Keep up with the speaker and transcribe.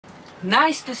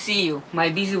Nice to see you, my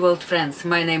busy world friends.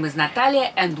 My name is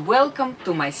Nataly and welcome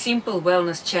to my simple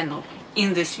wellness channel.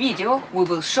 In this video we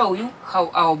will show you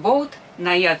how our boat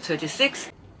Najad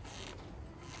 36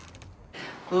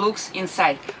 looks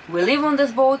inside. We live on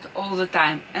this boat all the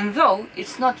time, and though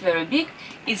it's not very big,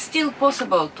 it's still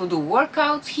possible to do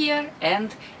workouts here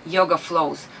and yoga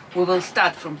flows. We will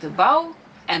start from the bow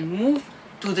and move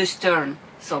to the stern,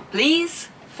 so please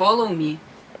follow me.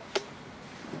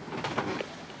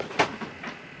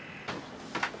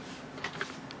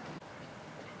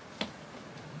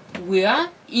 We are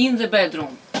in the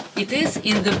bedroom. It is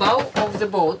in the bow of the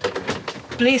boat.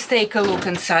 Please take a look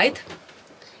inside.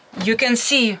 You can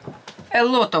see a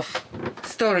lot of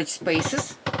storage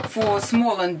spaces for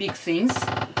small and big things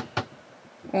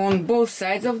on both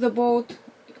sides of the boat.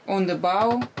 On the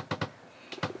bow,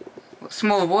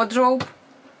 small wardrobe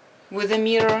with a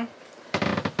mirror,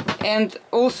 and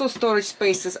also storage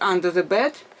spaces under the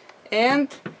bed. And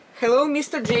hello,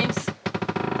 Mr. James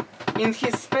in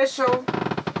his special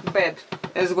bed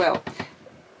as well.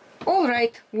 All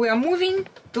right, we are moving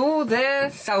to the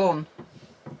salon.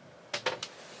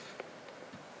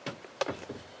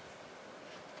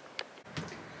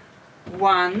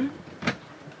 One,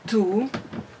 two,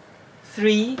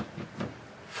 three,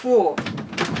 four.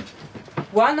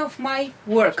 One of my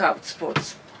workout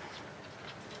spots.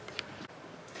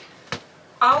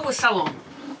 Our salon.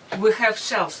 We have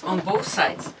shelves on both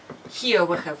sides. Here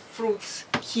we have fruits,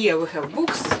 here we have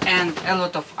books and a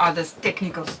lot of other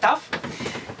technical stuff.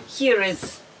 Here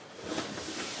is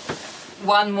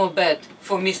one more bed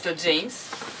for Mr.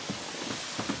 James.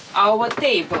 Our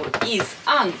table is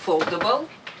unfoldable,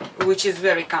 which is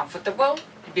very comfortable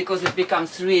because it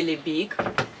becomes really big.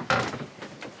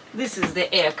 This is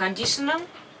the air conditioner.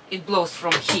 It blows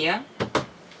from here.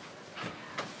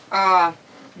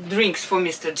 Drinks for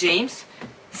Mr. James.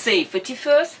 Safety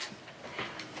first.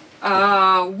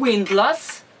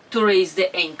 Windlass to raise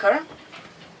the anchor.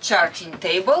 Charging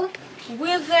table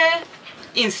with the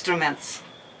instruments.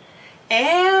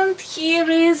 And here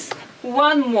is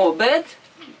one more bed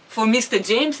for Mr.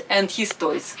 James and his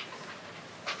toys.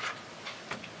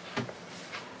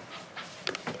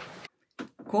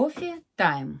 Coffee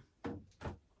time.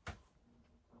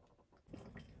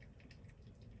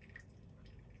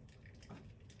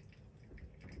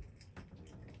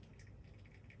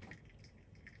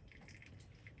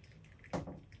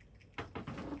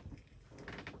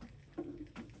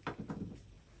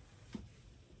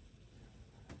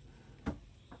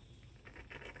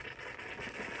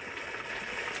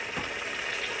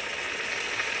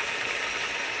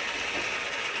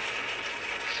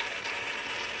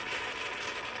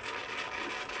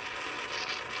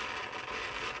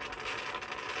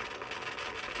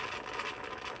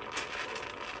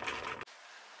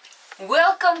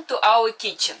 Welcome to our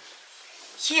kitchen.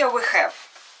 Here we have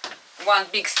one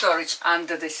big storage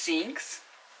under the sinks,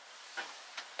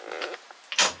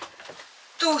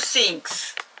 two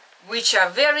sinks which are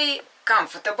very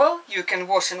comfortable. You can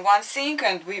wash in one sink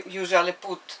and we usually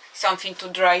put something to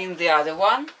dry in the other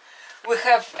one. We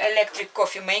have electric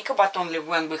coffee maker, but only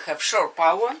when we have shore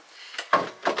power.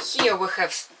 Here we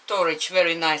have storage,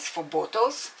 very nice for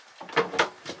bottles.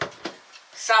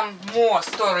 Some more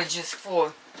storages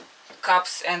for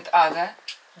cups and other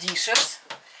dishes.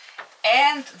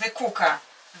 And the cooker.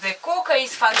 The cooker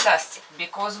is fantastic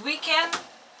because we can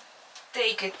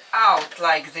take it out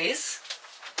like this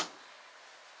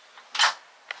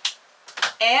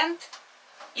and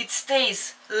it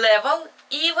stays level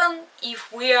even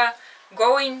if we are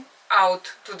going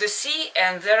out to the sea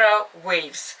and there are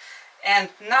waves and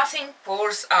nothing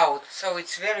pours out, so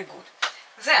it's very good.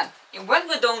 Then when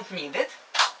we don't need it,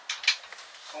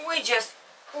 we just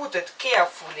put it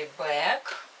carefully back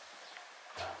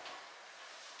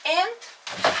and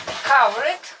cover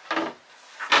it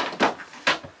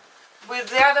with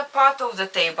the other part of the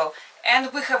table,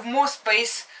 and we have more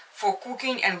space for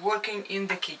cooking and working in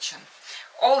the kitchen.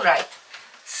 Alright,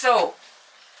 so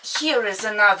here is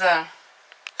another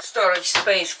storage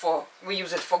space for, we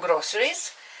use it for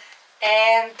groceries,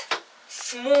 and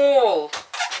small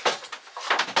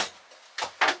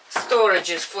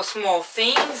storages for small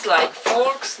things like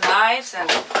forks, knives and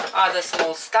other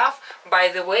small stuff. By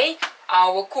the way,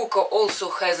 our cooker also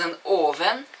has an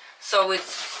oven, so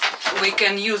we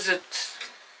can use it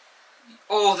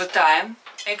all the time.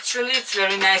 Actually, it's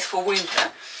very nice for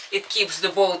winter. It keeps the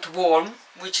boat warm,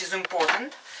 which is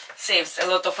important. Saves a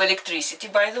lot of electricity,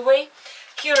 by the way.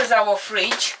 Here is our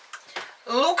fridge.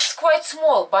 Looks quite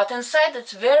small, but inside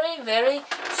it's very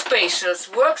spacious.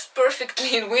 Works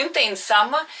perfectly in winter. In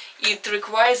summer it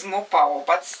requires more power,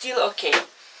 but still okay.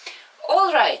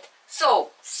 Alright, So,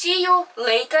 see you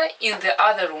later in the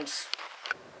other rooms.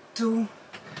 2,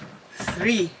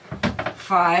 3,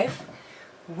 5,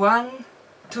 1,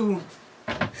 2,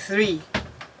 3,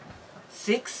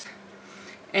 6,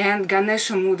 and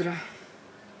Ganesha Mudra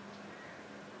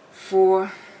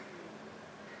for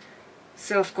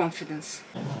self-confidence.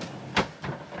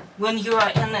 When you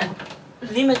are in a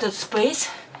limited space,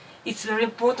 it's very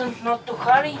important not to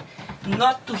hurry,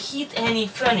 not to hit any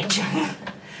furniture.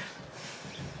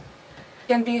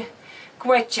 Can be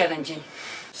quite challenging.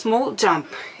 Small jump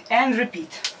and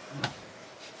repeat.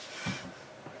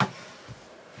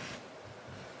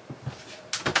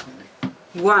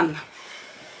 One.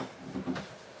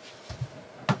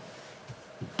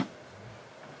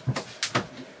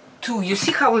 Two. You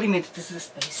see how limited is the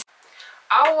space.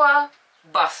 Our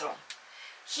bathroom.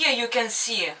 Here you can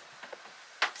see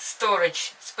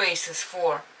storage spaces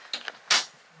for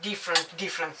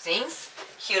different things.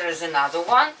 Here is another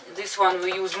one. This one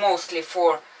we use mostly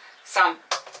for some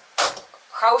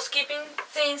housekeeping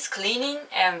things, cleaning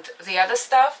and the other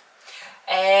stuff.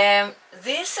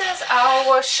 This is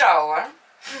our shower.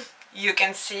 You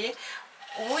can see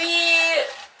we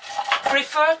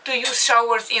prefer to use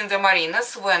showers in the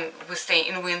marinas when we stay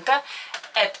in winter.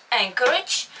 At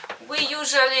Anchorage we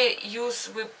usually use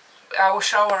our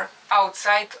shower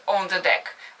outside on the deck,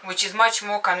 which is much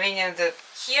more convenient than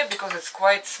here because it's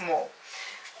quite small.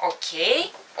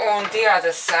 Okay, on the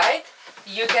other side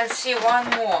you can see one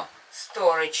more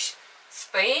storage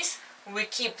space. We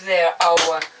keep there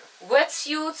our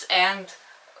wetsuits and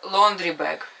laundry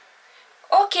bag.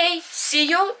 Okay, see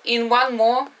you in one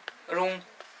more room.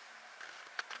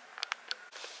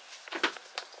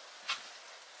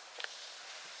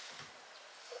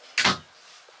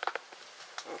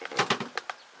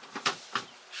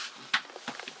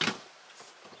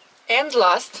 And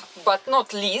last but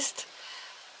not least,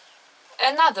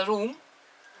 another room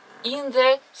in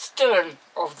the stern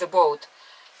of the boat.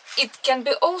 It can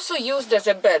be also used as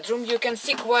a bedroom. You can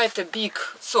see quite a big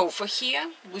sofa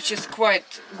here, which is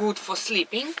quite good for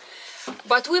sleeping.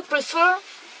 But we prefer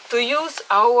to use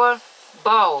our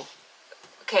bow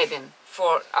cabin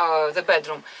for the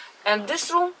bedroom. And this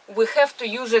room, we have to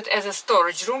use it as a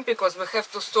storage room because we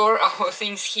have to store our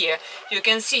things here. You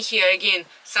can see here again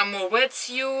some more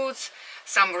wetsuits,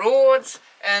 some rods,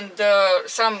 and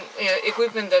some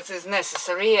equipment that is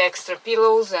necessary, extra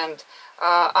pillows and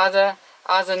other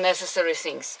necessary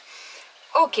things.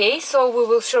 Okay, so we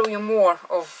will show you more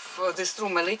of this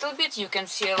room a little bit. You can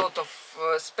see a lot of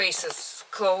spaces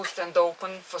closed and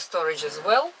open for storage as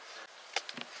well.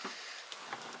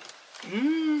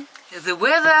 The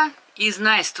weather is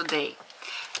nice today,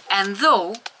 and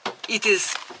though it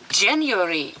is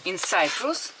January in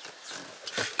Cyprus,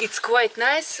 it's quite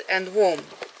nice and warm.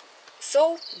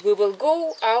 So we will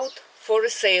go out for a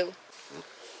sail.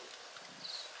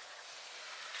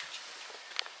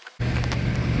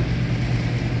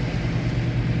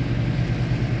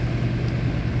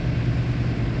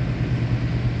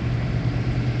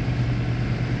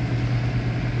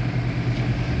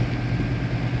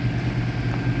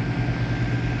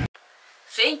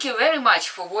 Thank you very much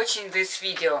for watching this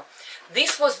video.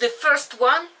 This was the first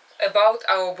one about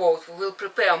our boat. We will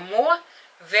prepare more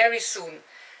very soon.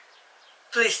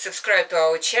 Please subscribe to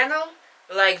our channel,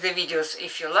 like the videos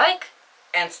if you like,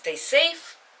 and stay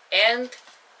safe and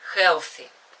healthy.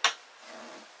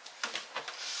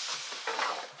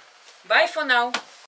 Bye for now.